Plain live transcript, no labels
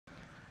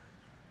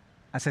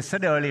As I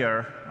said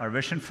earlier, our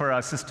vision for our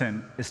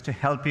assistant is to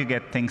help you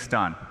get things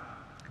done.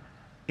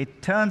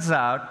 It turns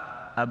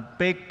out a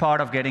big part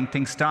of getting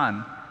things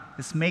done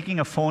is making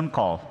a phone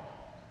call.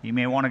 You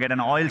may want to get an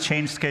oil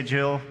change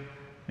schedule,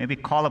 maybe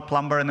call a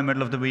plumber in the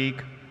middle of the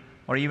week,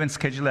 or even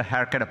schedule a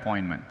haircut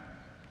appointment.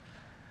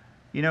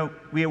 You know,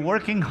 we are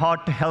working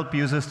hard to help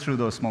users through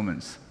those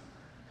moments.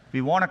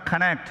 We want to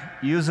connect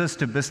users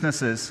to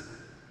businesses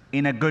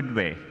in a good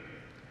way.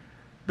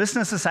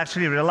 Businesses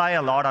actually rely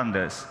a lot on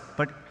this,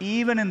 but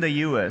even in the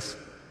US,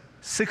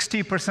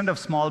 60% of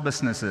small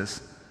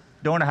businesses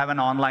don't have an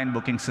online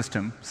booking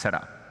system set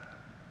up.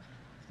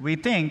 We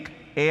think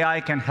AI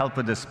can help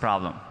with this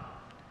problem.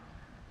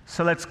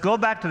 So let's go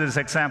back to this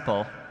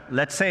example.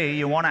 Let's say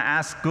you want to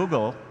ask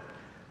Google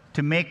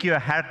to make you a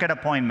haircut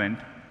appointment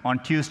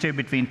on Tuesday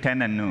between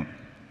 10 and noon.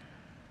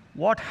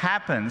 What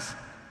happens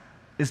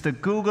is the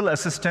Google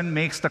Assistant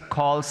makes the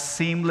call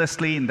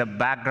seamlessly in the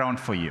background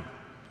for you.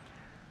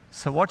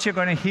 So what you're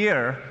going to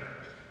hear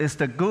is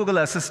the Google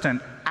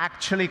Assistant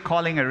actually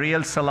calling a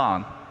real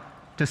salon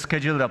to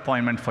schedule the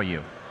appointment for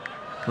you.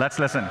 Let's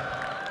listen.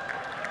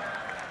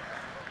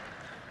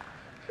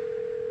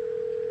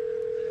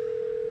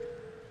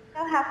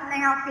 So how can I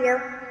help you?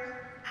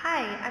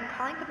 Hi, I'm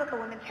calling to book a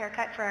women's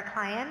haircut for a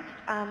client.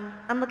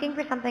 I'm looking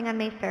for something on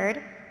May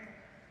 3rd.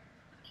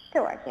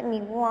 Sure, give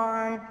me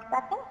 1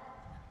 second.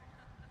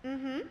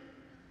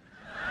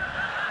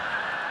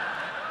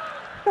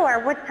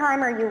 Sure, what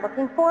time are you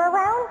looking for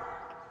around?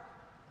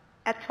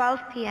 At 12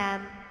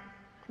 p.m.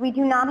 We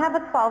do not have a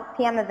 12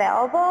 p.m.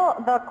 available.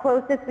 The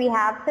closest we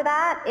have to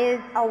that is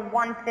a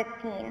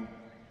 1:15.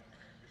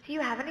 Do you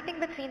have anything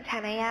between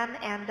 10 a.m.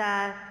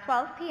 and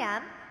 12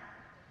 p.m.?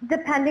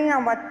 Depending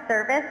on what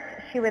service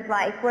she would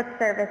like. What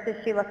service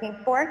is she looking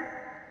for?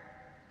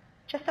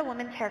 Just a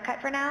woman's haircut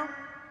for now.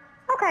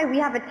 Okay, we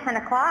have a 10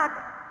 o'clock.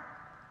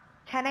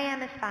 10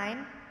 a.m. is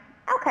fine.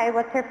 Okay,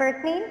 what's her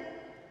first name?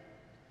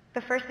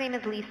 The first name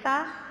is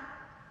Lisa.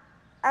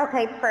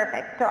 Okay,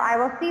 perfect. So I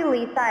will see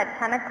Lisa at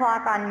 10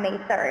 o'clock on May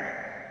 3rd.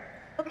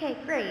 Okay,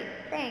 great.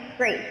 Thanks.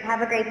 Great.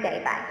 Have a great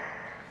day. Bye.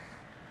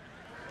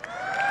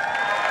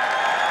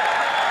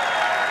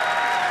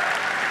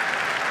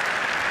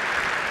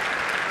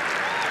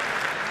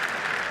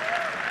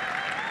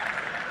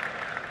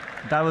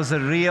 That was a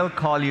real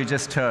call you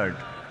just heard.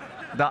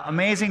 The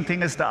amazing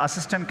thing is the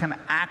assistant can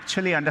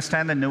actually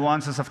understand the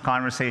nuances of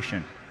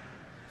conversation.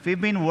 We've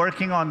been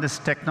working on this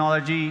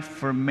technology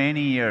for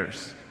many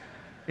years.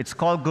 It's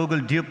called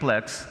Google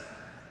Duplex.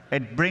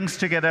 It brings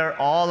together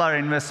all our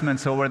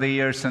investments over the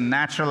years in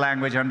natural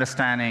language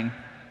understanding,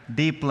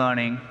 deep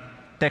learning,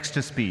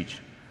 text-to-speech.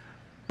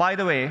 By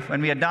the way,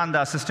 when we are done,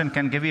 the assistant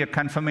can give you a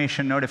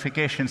confirmation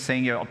notification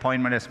saying your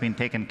appointment has been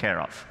taken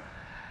care of.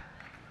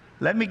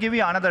 Let me give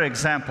you another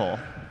example.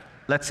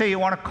 Let's say you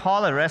want to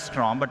call a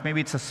restaurant, but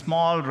maybe it's a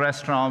small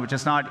restaurant which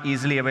is not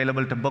easily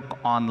available to book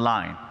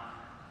online.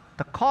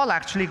 The call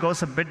actually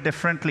goes a bit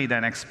differently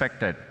than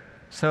expected.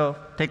 So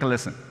take a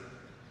listen.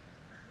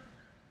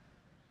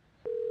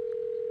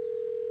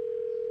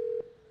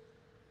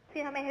 See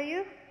how may I help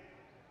you?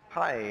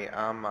 Hi,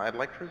 I'd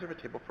like to reserve a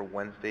table for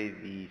Wednesday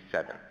the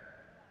 7th.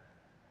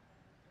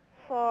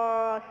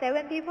 For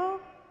 7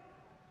 people?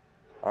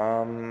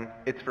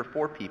 It's for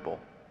 4 people.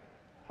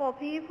 4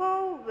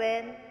 people?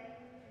 When?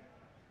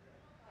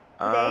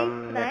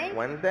 Next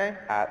Wednesday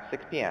at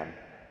 6 p.m.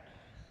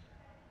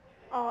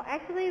 Oh,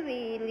 actually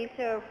we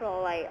reserve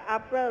for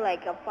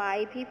after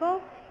 5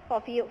 people.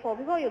 For 4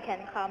 people you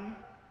can come.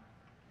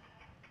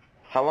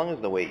 How long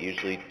is the wait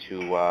usually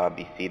to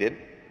be seated?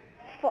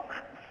 For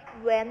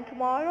when,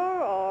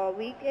 tomorrow or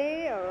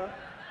weekday or?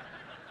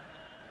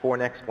 For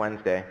next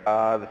Wednesday,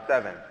 the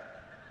 7th.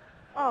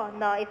 Oh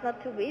no, it's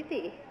not too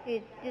busy.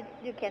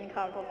 You can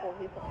come for 4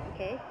 people,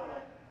 okay?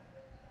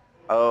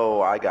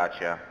 Oh, I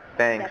gotcha.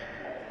 Thanks.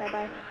 Yep.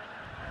 Bye-bye.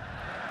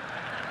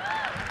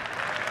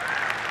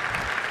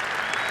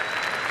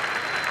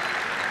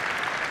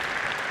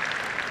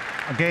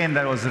 Again,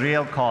 that was a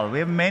real call. We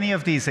have many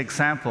of these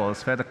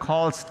examples where the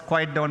calls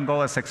quite don't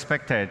go as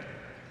expected,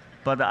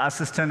 but the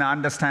assistant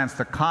understands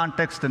the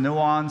context, the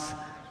nuance.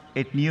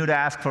 It knew to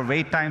ask for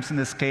wait times in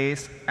this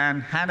case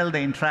and handle the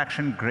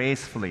interaction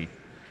gracefully.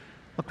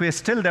 Look, we're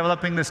still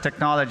developing this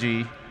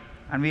technology,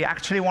 and we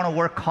actually want to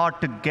work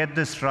hard to get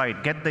this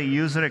right, get the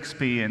user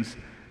experience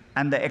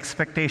and the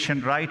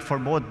expectation right for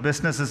both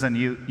businesses and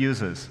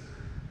users.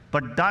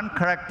 But done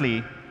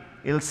correctly,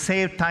 it'll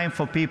save time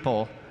for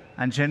people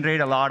and generate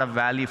a lot of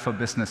value for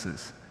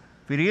businesses.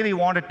 We really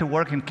want it to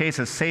work in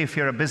cases, say if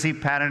you're a busy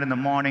parent in the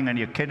morning and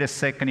your kid is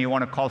sick and you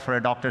want to call for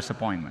a doctor's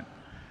appointment.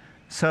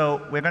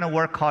 So we're going to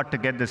work hard to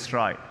get this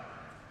right.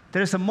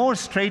 There is a more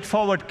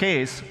straightforward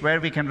case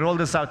where we can roll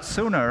this out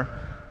sooner,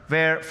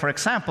 where, for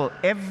example,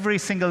 every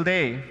single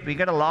day we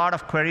get a lot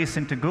of queries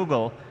into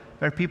Google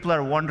where people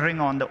are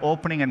wondering on the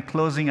opening and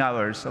closing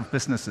hours of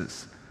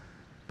businesses.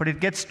 But it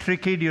gets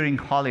tricky during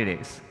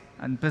holidays,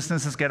 and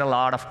businesses get a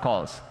lot of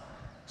calls.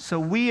 So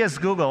we as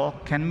Google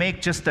can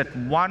make just that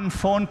one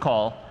phone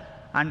call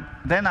and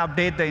then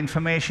update the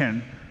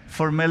information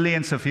for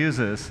millions of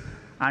users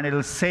and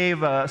it'll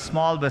save a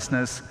small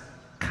business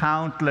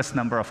countless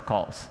number of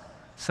calls.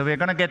 So we're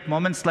going to get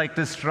moments like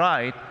this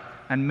right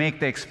and make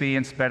the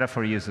experience better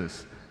for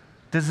users.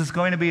 This is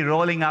going to be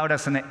rolling out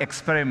as an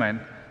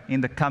experiment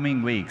in the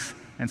coming weeks,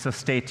 and so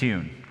stay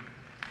tuned.